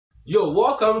Yo,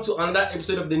 welcome to another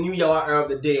episode of the New Yawa Era of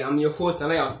the Day. I'm your host, and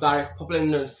I am Cyrick, popularly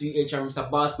known as CH. I'm Mr.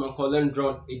 Bassman, Colin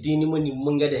Drone, Edini Muni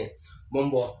Mungeden,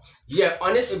 Mumbo. Yeah,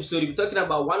 on this episode, we'll be talking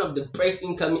about one of the best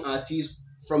incoming artists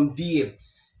from BA.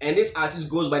 And this artist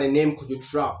goes by the name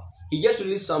KOJO. He just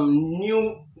released some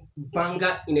new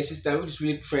banger in the system, which is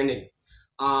really trending.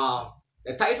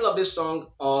 The title of this song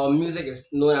or music is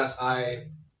known as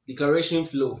Declaration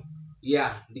Flow.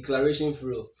 Yeah, Declaration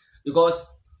Flow. Because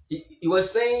he was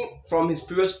saying from his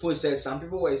previous post that some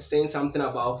people were saying something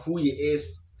about who he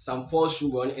is, some false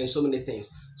rumor, and so many things.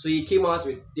 So he came out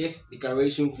with this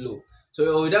declaration flow.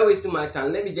 So without wasting my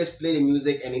time, let me just play the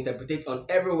music and interpret it on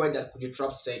every word that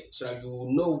KOJO said, so that you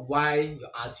will know why your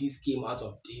artist came out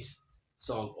of this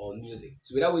song or music.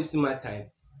 So without wasting my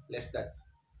time, let's start.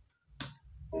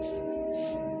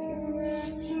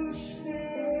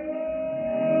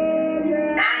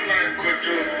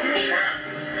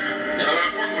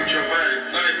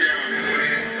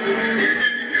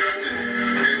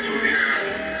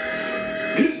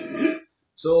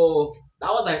 So that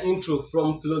was an intro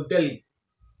from Flo Deli.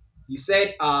 He said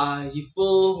he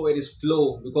fell with his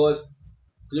flow because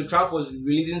KOJO was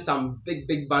releasing some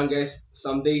big bangers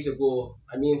some days ago.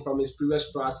 I mean from his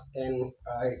previous tracks, and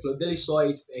Flo Deli saw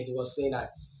it and he was saying that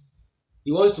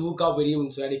he wants to hook up with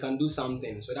him so that they can do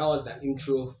something. So that was the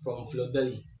intro from Flo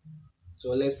Deli.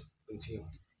 So let's continue.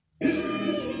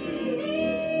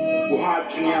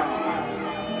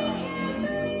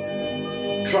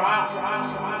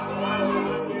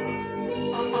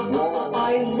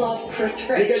 I love Chris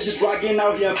Rich. Niggas just dragging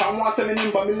out here. If I'm watching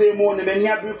them, but me more than many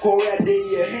every Korea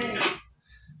day.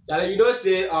 That you don't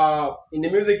say in the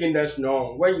music industry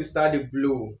now, when you start the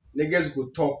blow, niggas go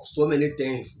talk so many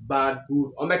things, bad,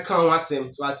 good. On my count was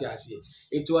same what I say.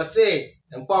 It was say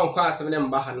and pound class some of them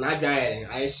back and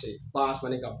I say bars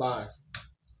when nigga bars.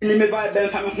 Me buy them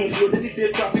coming from flow. Then they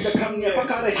say traffic coming here.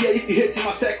 Fuck out of here if you hit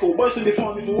my circle. Boys will be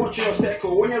found if you watch your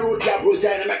circle. When you road ya bro,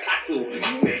 giant my cattle.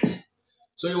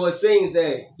 So he was saying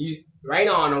that he right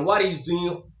now on what he's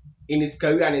doing in his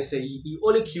career, and he say he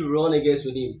only keep real niggas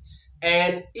with him.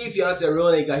 And if you're not a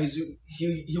real nigga,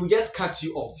 he will just cut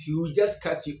you off. He will just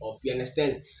cut you off. You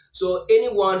understand? So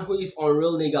anyone who is on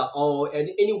real nigga or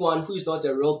anyone who is not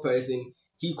a real person,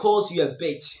 he calls you a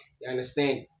bitch. You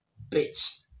understand?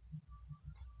 Bitch.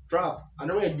 Drop. I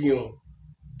don't want to do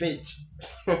bitch.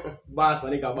 Boss, my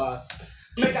nigga, boss.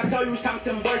 Make I tell you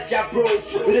something, boys, yeah,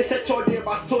 bros. They said all day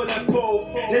about stolen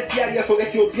gold. Next year, you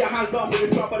forget you'll be your hands down with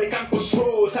the trap, but they can't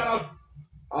control. Shout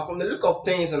out. From the look of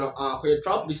things, and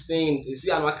KOJO be saying, you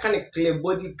see, I'm a kind of clear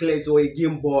body clear, so a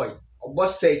game boy, or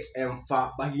boss search and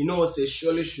fat, but you know, say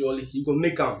surely he gonna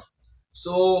make them.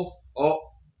 So, or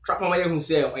trap on who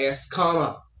say, or a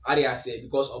scammer, I say,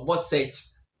 because of boss search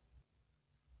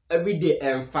every day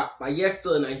and fat, but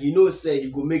yesterday, you know, say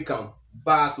you go make them.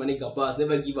 Bars, my nigga, bars,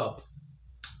 never give up.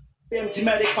 Empty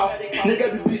medical,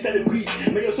 niggas be beast and breed.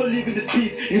 May you also live in this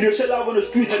peace. You don't shell out on the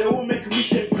street and they won't make you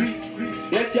meet and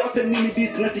greet. Next year, I'll send me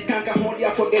beat, unless you can't come on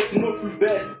there, forget to know free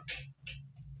best.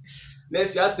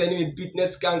 Next year, send me beat,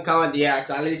 next can't come there,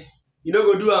 actually. You know,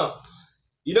 go do them.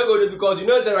 You know, go do because you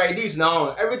know, it's like this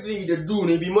now. Everything you do,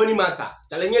 maybe money matter.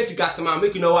 Telling you, customer,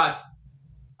 make you know what?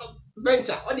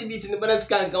 Venture, what the beat in the balance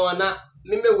can't go on now.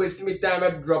 Let me waste me time,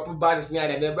 I drop a bad me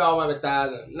at the brow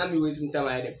 1,000. Let me waste me time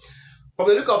at them. From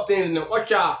the look of things, you know,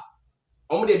 watch out.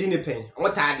 I'm going to do the pen. I'm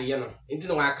going to tie the, you know. It's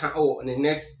no I can't. Oh, in the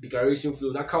next declaration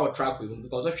flow, not how track with him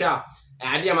because of sure.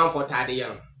 I did a man for tie the, you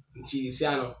know. Until you see,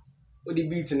 I know. What the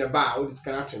beat in the bar, what is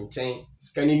connection chain.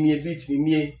 Scanning me a beat in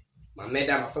me. My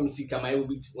madam, my family seeker, my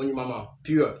beat when your mama.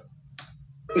 Period.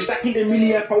 We're stacking the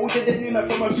million, but we should name it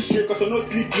from my picture because I no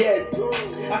sleep yet.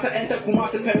 As I enter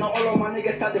Kumasi pen, all of my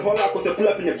niggas start the whole lot because they pull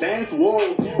up in the bands.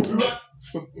 Whoa.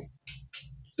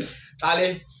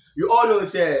 Charlie. You all know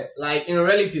say like in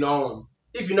reality now,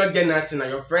 if you not get nothing,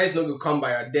 your friends not go come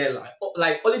by your day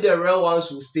like only the real ones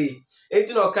will stay.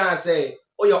 Anything you can't say,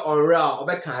 oh you're unreal, or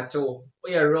back can't tell, oh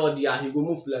you're real there, he will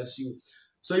move plus you.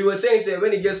 So you were saying say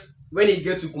when he gets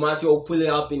to Kumasi or pull it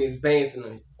up in his bands, you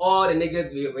know, all the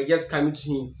niggas were just coming to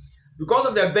him. Because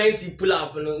of the bands he pull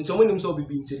up, you know, so when himself be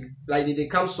being like they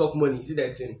come stock money, see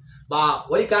that thing. But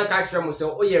when he can't catch them and say,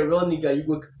 oh you're a real nigga,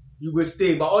 you go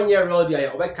stay, but on your road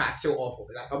there, I cut you off.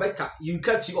 Like you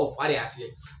cut you off. What I say,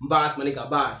 bars, my nigga,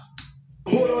 bars.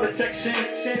 Hold all the sections,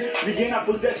 we gain our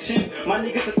possessions. My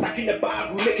niggas are stacking the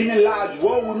bag, we're making it large.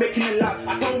 Whoa, we're making it large.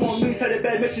 I don't want me inside the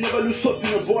bed, make you never lose hope in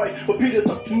your boy. But Peter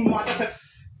talk too much.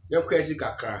 You're crazy,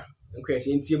 kakra. Okay,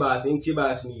 so in T-Bars,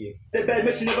 me. The bad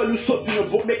mission never lose hope in a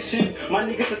book making. My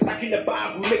niggas are stuck in the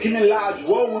bag, we're making it large.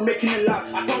 Whoa, we're making it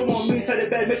large. I told my me, said the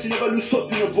bad mission never lose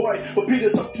hope in a boy. For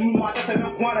Peter talk too much, that's a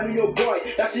one, I'm your boy.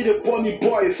 That shit a boy,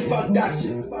 boy. Fuck that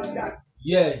shit. Fuck that.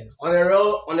 Yeah,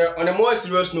 on a more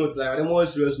serious note,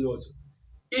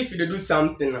 if you do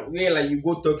something where like you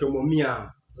go talk your mommy,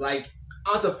 like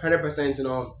out of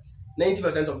 100%,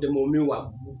 90% of the mommy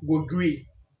will agree.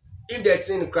 If that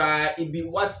thing cry, it be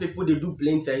what people they do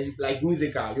plenty like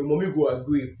musical, your mommy go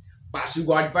agree. But she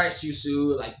go advise you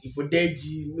so like if you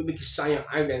deji, maybe make you shine your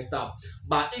eyes and stuff.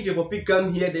 But if your puppy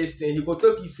come hear this thing, he go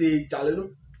talk he say, Charlie,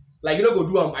 like you know go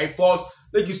do am by force,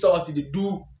 make you stop what they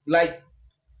do, like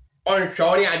on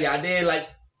shawty and the other day, like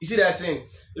you see that thing.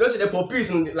 You know see the puppies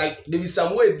and like there be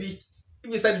some way be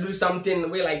if you start to do something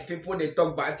where like people they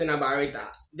talk bad thing about it,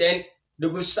 then they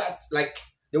go shut like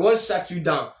they won't shut you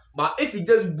down. But if you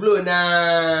just blow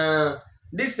now,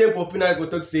 this same puppy now go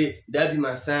talk say that be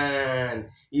my son,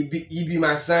 he be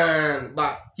my son.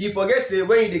 But he forget say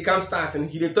when he come start and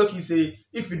he they talk he say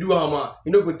if you do hammer,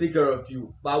 he no go take care of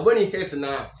you. But when he hits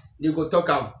now, they go talk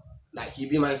him like he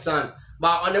be my son.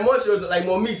 But on the most like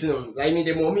more meeting, like me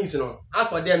the more meeting, as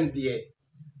for them there,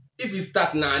 if you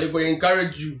start now, they go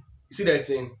encourage you. You see that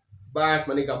thing? Bars,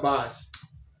 my nigga, bars.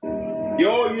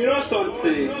 Yo, you know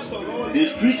something? The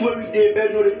streets where we did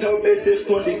bed, no, the tell best say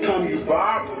stone they come you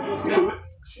back.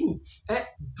 True.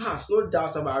 Bars, no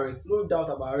doubt about it. No doubt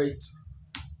about it.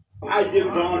 I did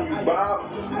ground you back.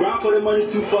 Ground for the money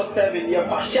 247. Yeah,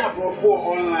 Pasha bro for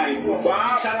online.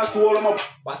 Back. Shout out to all of my.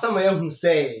 But some of them who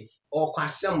say, or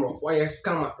question, or a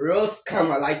scammer, real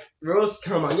scammer, like real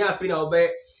scammer. Yeah, I feel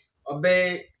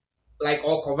obey, like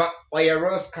or cover, or a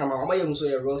real scammer. Or my young so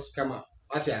a real scammer.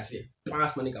 What I say?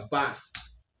 Bars, my nigga, bars.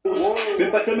 People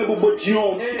say me go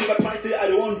John. If I say I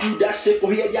don't want to do that shit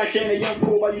for here, yeah, share a young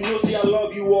pro, but you know, say I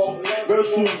love you all. Very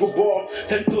soon go ball,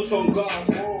 10 toes on gas,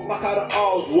 back out of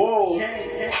ours, whoa.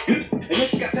 And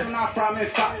this guy 7 out from in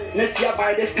fact, let's see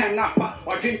by this time now,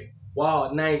 or drink.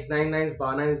 Wow, nice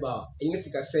bar. And you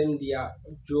see, I send the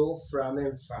Joe from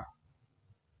Memphis.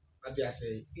 What I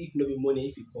say? If no be money,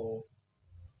 if you call,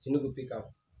 you no go pick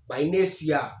up. By next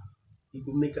year, you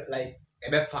go make it like a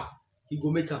better. He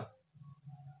go make up.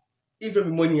 If no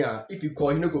be money, if you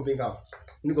call, you no go pick up.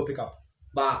 You no go pick up.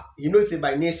 But you know, say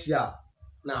by next year,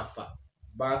 nah,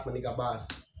 bars, my nigga, bars.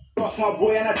 Lost my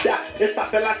boy and I die. Let's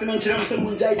stop the last mention of some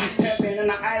Munjai stepping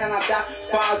and I and I die.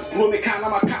 Fast bro, me can't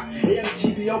my car.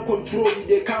 AMGB on control,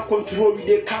 they can't control,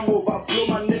 they come over. Blow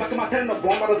my name, I come attend the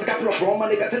bomb, there's a couple of bomb,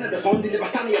 and they got the song, deliver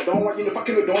Sunny, I don't want you to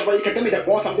fucking don't, but you can give me the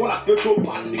boss, I'm gonna spiritual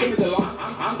pass, you give me the line.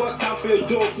 I'm got time for your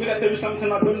joke, we got tell you something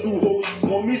I don't do hoes.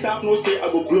 Mommy self no say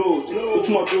I go blow.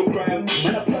 To my bro crime,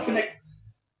 man, I put up in the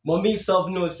Mommy self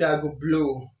no say I go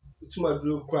blow. To my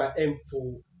bro cry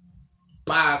info.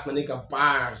 Bars, my nigga,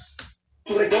 bars.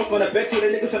 So the girls wanna vex with the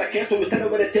niggas so I can't, so we stand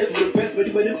over the test with the best, but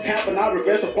you camp and I'll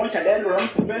reverse the punch and then run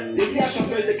the best. They see how some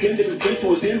first they claim they been drinking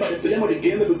for sin, but the blame of the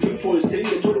game, they been drinking for sin.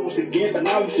 They told it was a game, but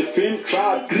now it's a film.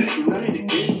 Crowd, running the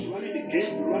game.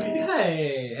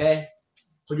 Hey.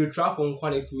 When you trap on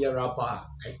quality me a rapper,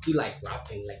 I feel like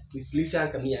rapping. Like with Lisa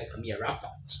and Camille, a rapper.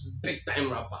 Big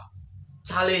time rapper.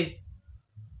 Charlie,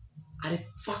 I did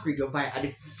fuck with your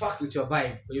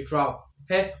vibe. When you trap,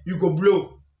 hey, you go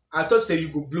blow. I thought say you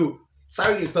go blow.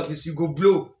 Sorry, the talk is you go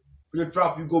blow. When you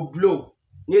trap, you go blow.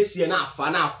 Yes, you're not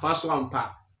fast one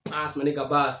pack. Pass my nigga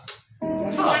bars.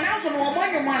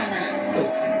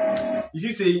 You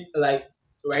see, say like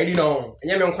right now,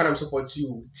 and you I'm support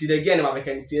you. Till again, about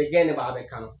can.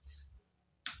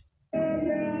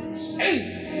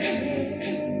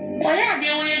 Why are they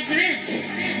all great?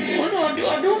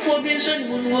 What do for being so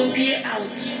will be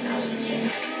out?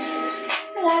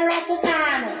 One rock of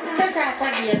pan, that's our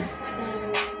idea.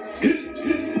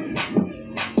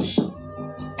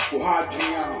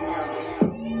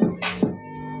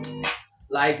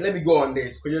 Like, let me go on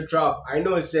this. Could you trap? I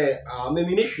know it said,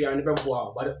 maybe next year and but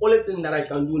the only thing that I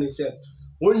can do is say,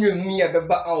 when you me a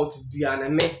baby out the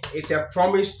anime, it's a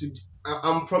promise to.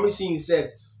 I'm promising you,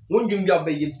 said, when you me a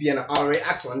baby, and I'll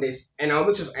react on this, and I'll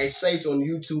make sure I say it on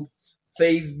YouTube,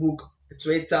 Facebook,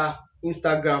 Twitter,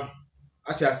 Instagram.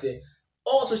 Actually, I say,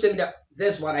 all social media.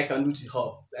 That's what I can do to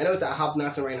help. I know I have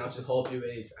nothing right now to help you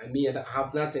with it. I mean, I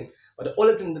have nothing. But the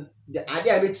only thing, the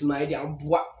idea I made to my idea,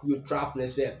 what you trap and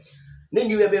say. Then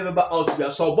you may be able out to be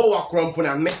a so what crampon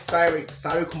and met Cyrick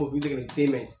KOJO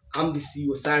Entertainment. I'm the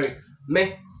CEO Cyrick.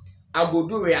 Me, I go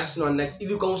do reaction on next. If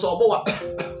you come so what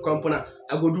crampon,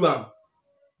 I go do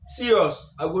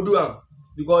serious, I go do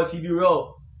because he be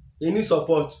real. He need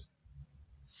support.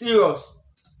 Serious.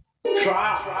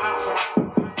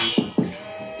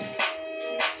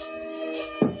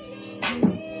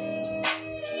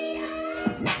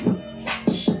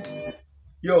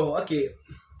 Yo, okay.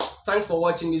 Thanks for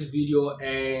watching this video,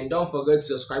 and don't forget to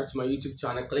subscribe to my YouTube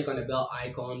channel. Click on the bell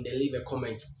icon, then leave a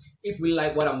comment. If you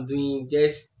like what I'm doing,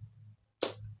 just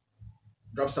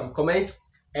drop some comments.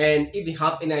 And if you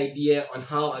have any idea on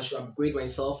how I should upgrade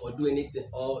myself or do anything,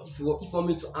 or if you want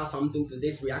me to add something to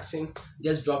this reaction,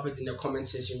 just drop it in the comment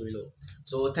section below.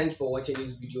 So thank you for watching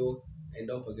this video, and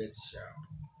don't forget to share.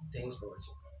 Thanks for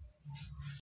watching.